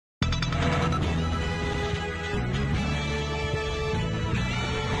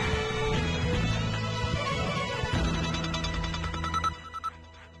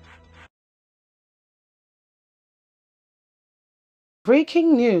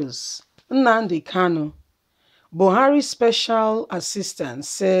Breaking news. Nnamdi Kanu, Buhari's special assistant,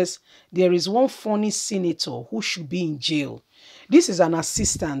 says there is one funny senator who should be in jail. This is an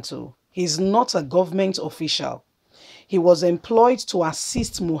assistant, too. He's not a government official. He was employed to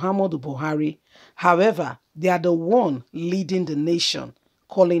assist Muhammadu Buhari. However, they are the one leading the nation,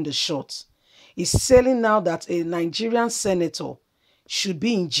 calling the shots. He's saying now that a Nigerian senator should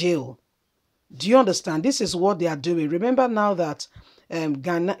be in jail. Do you understand? This is what they are doing. Remember now that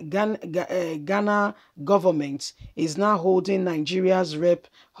Ghana government is now holding Nigeria's rep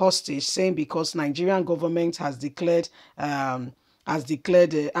hostage, saying because Nigerian government has declared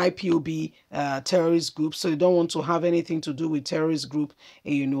IPOB terrorist group, so they don't want to have anything to do with terrorist group,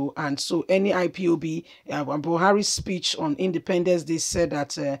 and so any IPOB, Buhari's speech on Independence Day said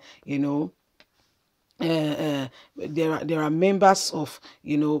that, there are members of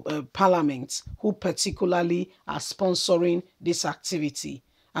parliament who particularly are sponsoring this activity,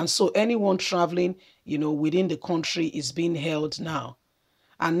 and so anyone traveling within the country is being held now.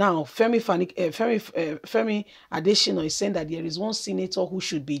 And now Femi Adesina is saying that there is one senator who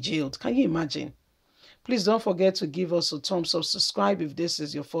should be jailed. Can you imagine? Please don't forget to give us a thumbs up, subscribe if this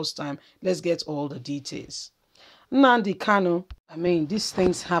is your first time. Let's get all the details. Nnamdi Kanu, I mean, these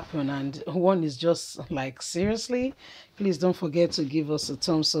things happen and one is just like, seriously? Please don't forget to give us a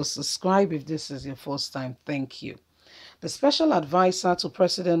thumbs up, subscribe if this is your first time. Thank you. The special advisor to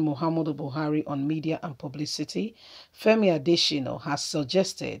President Muhammadu Buhari on media and publicity, Femi Adesina, has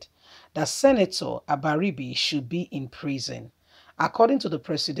suggested that Senator Abaribe should be in prison. According to the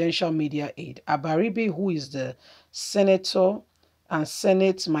presidential media aide, Abaribe, who is the senator and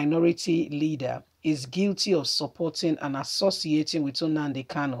Senate minority leader, is guilty of supporting and associating with Nnamdi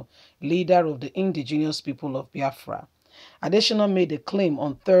Kanu, leader of the indigenous people of Biafra. Adesina made a claim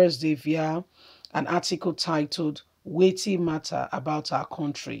on Thursday via an article titled "Weighty Matter About Our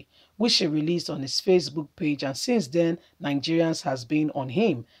Country," which he released on his Facebook page, and since then, Nigerians has been on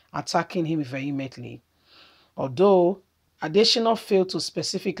him, attacking him vehemently. Although Adesina failed to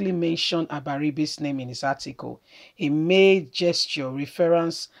specifically mention Abaribe's name in his article, he made gesture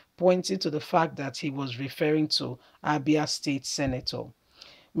reference pointing to the fact that he was referring to Abia State Senator.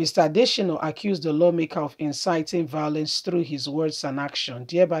 Mr. Adesina accused the lawmaker of inciting violence through his words and action,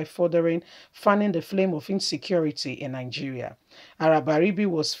 thereby furthering fanning the flame of insecurity in Nigeria. Abaribe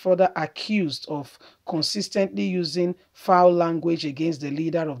was further accused of consistently using foul language against the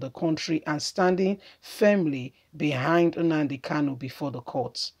leader of the country and standing firmly behind Nnamdi Kanu before the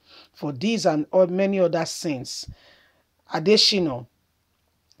courts. For these and many other sins, Adesina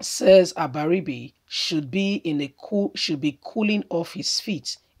says Abaribe should be cooling off his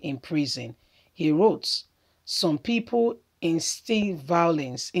feet in prison. He wrote, "Some people instill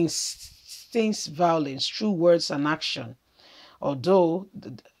violence through words and action. Although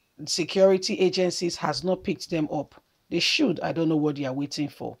the security agencies has not picked them up, they should. I don't know what they are waiting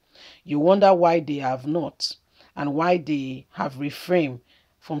for. You wonder why they have not, and why they have refrained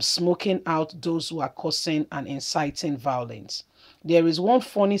from smoking out those who are causing and inciting violence. There is one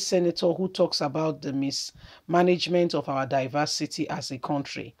funny senator who talks about the mismanagement of our diversity as a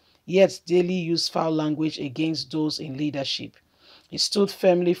country, yet daily use foul language against those in leadership. He stood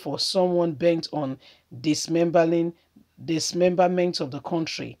firmly for someone bent on dismemberment of the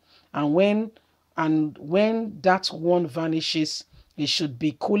country, and when that one vanishes, he should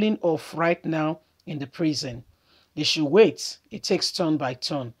be cooling off right now in the prison. They should wait. It takes turn by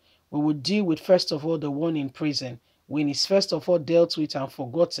turn. We will deal with first of all the one in prison. When he's first of all dealt with and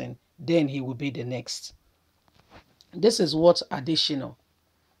forgotten, then he will be the next." This is what Femi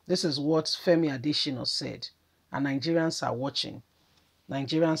Adesina said. And Nigerians are watching.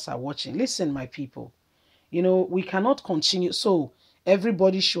 Nigerians are watching. Listen, my people. We cannot continue. So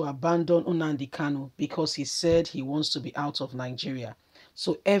everybody should abandon Nnamdi Kanu because he said he wants to be out of Nigeria.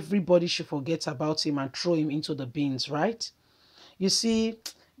 So everybody should forget about him and throw him into the bins, right? You see,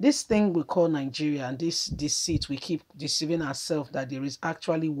 this thing we call Nigeria and this deceit, we keep deceiving ourselves that there is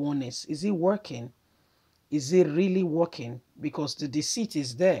actually oneness. Is it working? Is it really working? Because the deceit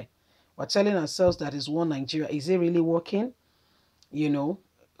is there. We're telling ourselves that is one Nigeria. Is it really working?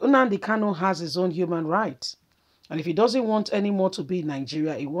 Nnamdi Kanu has his own human rights. And if he doesn't want anymore to be in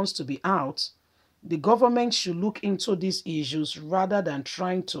Nigeria, he wants to be out, the government should look into these issues rather than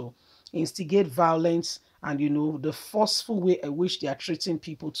trying to instigate violence and, the forceful way in which they are treating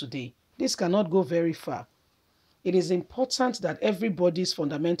people today. This cannot go very far. It is important that everybody's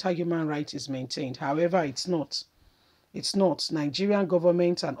fundamental human right is maintained. However, it's not. It's not. Nigerian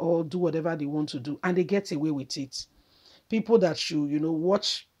government and all do whatever they want to do, and they get away with it. People that should,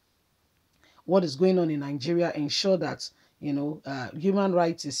 watch what is going on in Nigeria, ensure that, human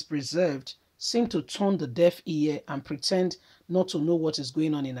rights is preserved, seem to turn the deaf ear and pretend not to know what is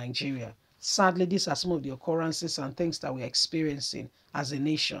going on in Nigeria. Sadly, these are some of the occurrences and things that we're experiencing as a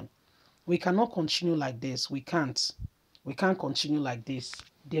nation. We cannot continue like this. We can't. We can't continue like this.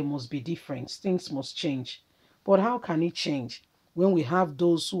 There must be difference. Things must change. But how can it change when we have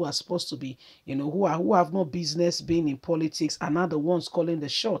those who are supposed to be, who have no business being in politics and are the ones calling the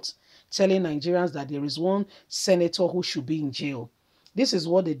shots, telling Nigerians that there is one senator who should be in jail? This is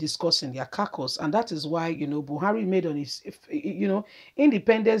what they discuss in their caucus, and that is why Buhari made on his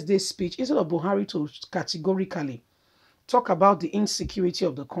Independence Day speech, instead of Buhari to categorically talk about the insecurity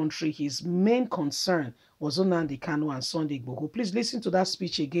of the country, his main concern was Nnamdi Kanu and Sunday Igboho. Please listen to that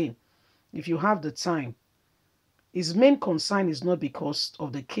speech again if you have the time. His main concern is not because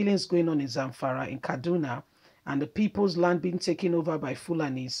of the killings going on in Zamfara, in Kaduna, and the people's land being taken over by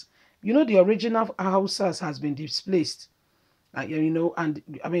Fulanis. The original Hausas has been displaced. And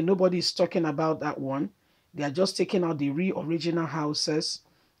I mean, nobody is talking about that one. They are just taking out the original houses.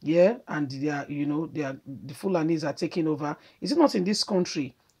 Yeah, and the Fulanis are taking over. Is it not in this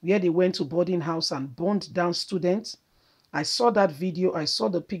country where they went to boarding house and burned down students? I saw that video, I saw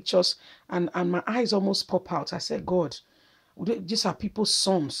the pictures, and my eyes almost pop out. I said, God, these are people's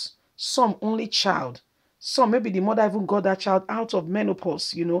sons. Some only child. Some, maybe the mother even got that child out of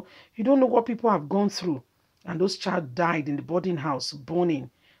menopause, You don't know what people have gone through. And those child died in the boarding house, burning.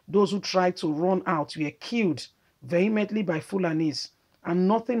 Those who tried to run out were killed vehemently by Fulanis. And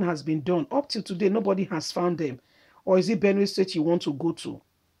nothing has been done. Up till today, nobody has found them. Or is it Benue State you want to go to?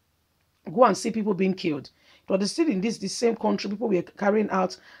 Go and see people being killed. But still in the same country, people were carrying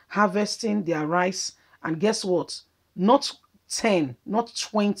out, harvesting their rice. And guess what? Not 10, not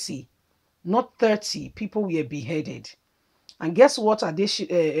 20, not 30 people were beheaded. And guess what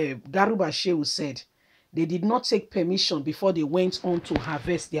Garuba Shehu said? They did not take permission before they went on to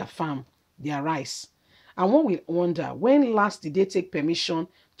harvest their farm, their rice. And one will wonder, when last did they take permission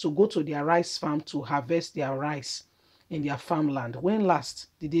to go to their rice farm to harvest their rice in their farmland? When last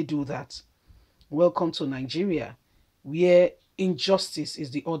did they do that? Welcome to Nigeria, where injustice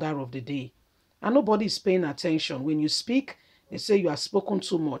is the order of the day. And nobody is paying attention. When you speak, they say you have spoken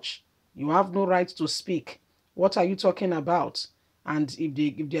too much. You have no right to speak. What are you talking about? And if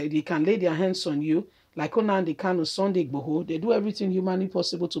they can lay their hands on you, like Nnamdi Kanu, Sunday Igboho, they do everything humanly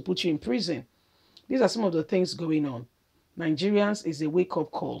possible to put you in prison. These are some of the things going on. Nigerians is a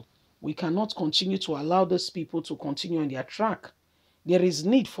wake-up call. We cannot continue to allow these people to continue on their track. There is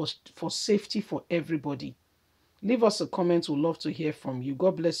need for safety for everybody. Leave us a comment. We'd love to hear from you.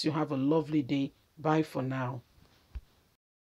 God bless you. Have a lovely day. Bye for now.